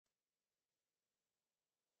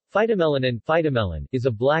Phytomelanin is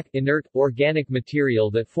a black, inert, organic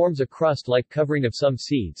material that forms a crust-like covering of some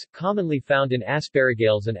seeds, commonly found in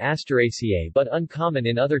asparagales and Asteraceae but uncommon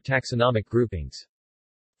in other taxonomic groupings.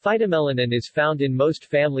 Phytomelanin is found in most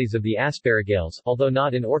families of the asparagales, although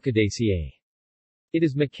not in Orchidaceae. It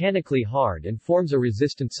is mechanically hard and forms a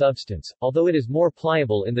resistant substance, although it is more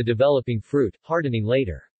pliable in the developing fruit, hardening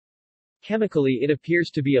later. Chemically it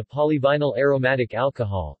appears to be a polyvinyl aromatic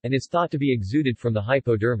alcohol, and is thought to be exuded from the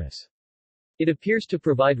hypodermis. It appears to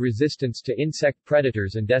provide resistance to insect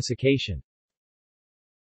predators and desiccation.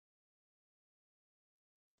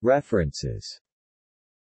 References.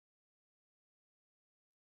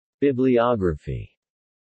 Bibliography.